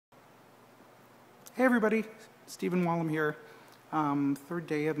Hey everybody, Stephen Wallem here. Third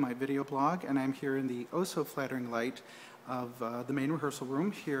day of my video blog, and I'm here in the oh-so-flattering light of the main rehearsal room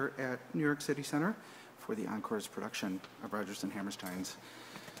here at New York City Center for the Encore's production of Rodgers and Hammerstein's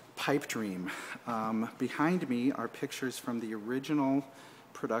Pipe Dream. Behind me are pictures from the original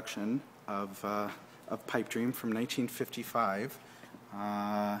production of Pipe Dream from 1955.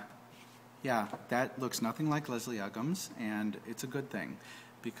 Yeah, that looks nothing like Leslie Uggams, and it's a good thing,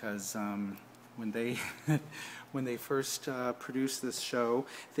 because when they first produced this show,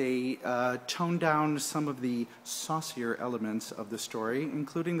 they toned down some of the saucier elements of the story,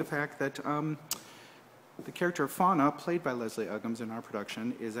 including the fact that the character Fauna, played by Leslie Uggams in our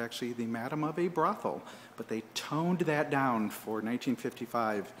production, is actually the madam of a brothel. But they toned that down for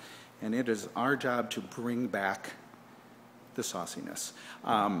 1955, and it is our job to bring back the sauciness.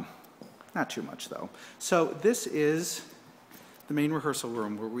 Not too much, though. So this is the main rehearsal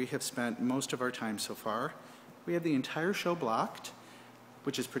room where we have spent most of our time so far. We have the entire show blocked,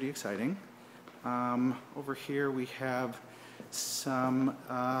 which is pretty exciting. Over here we have some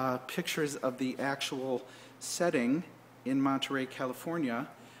pictures of the actual setting in Monterey, California,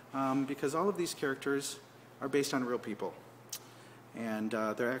 because all of these characters are based on real people. And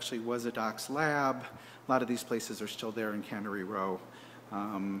there actually was a Doc's lab. A lot of these places are still there in Cannery Row.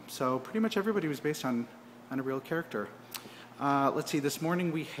 So pretty much everybody was based on a real character. Let's see, this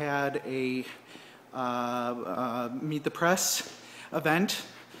morning we had a Meet the Press event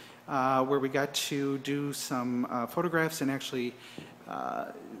where we got to do some photographs and actually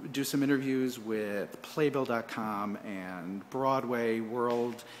do some interviews with Playbill.com and Broadway,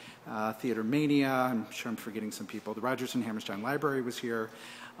 World, Theater Mania. I'm sure I'm forgetting some people. The Rodgers and Hammerstein Library was here.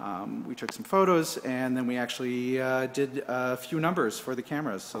 We took some photos, and then we actually did a few numbers for the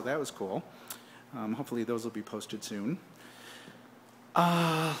cameras, so that was cool. Hopefully those will be posted soon.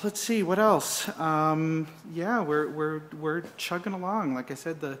 Let's see, what else? Yeah, we're chugging along. Like I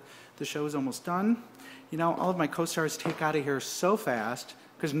said, the show is almost done. You know, all of my co-stars take out of here so fast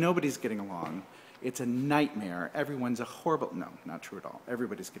because nobody's getting along. It's a nightmare. Everyone's a horrible... No, not true at all.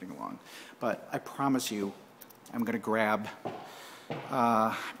 Everybody's getting along. But I promise you, I'm going to grab...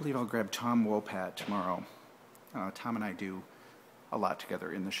 I believe I'll grab Tom Wopat tomorrow. Tom and I do a lot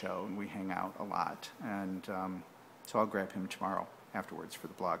together in the show, and we hang out a lot. And so I'll grab him tomorrow afterwards for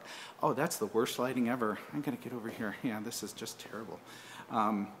the blog. Oh, that's the worst lighting ever. I'm going to get over here. Yeah, this is just terrible.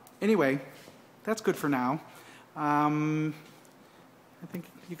 Anyway, that's good for now. I think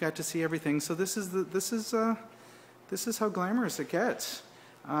you got to see everything. So this is how glamorous it gets.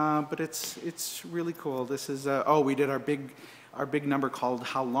 But it's really cool. This is oh, we did our big number called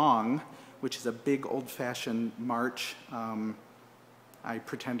How Long, which is a big old-fashioned march. I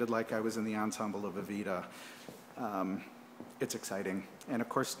pretended like I was in the ensemble of Evita. It's exciting. And of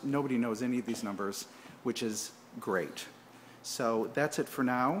course, nobody knows any of these numbers, which is great. So that's it for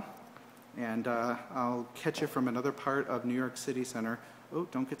now. And I'll catch you from another part of New York City Center. Oh,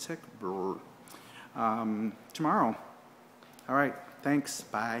 don't get sick. Tomorrow. All right, thanks.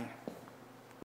 Bye.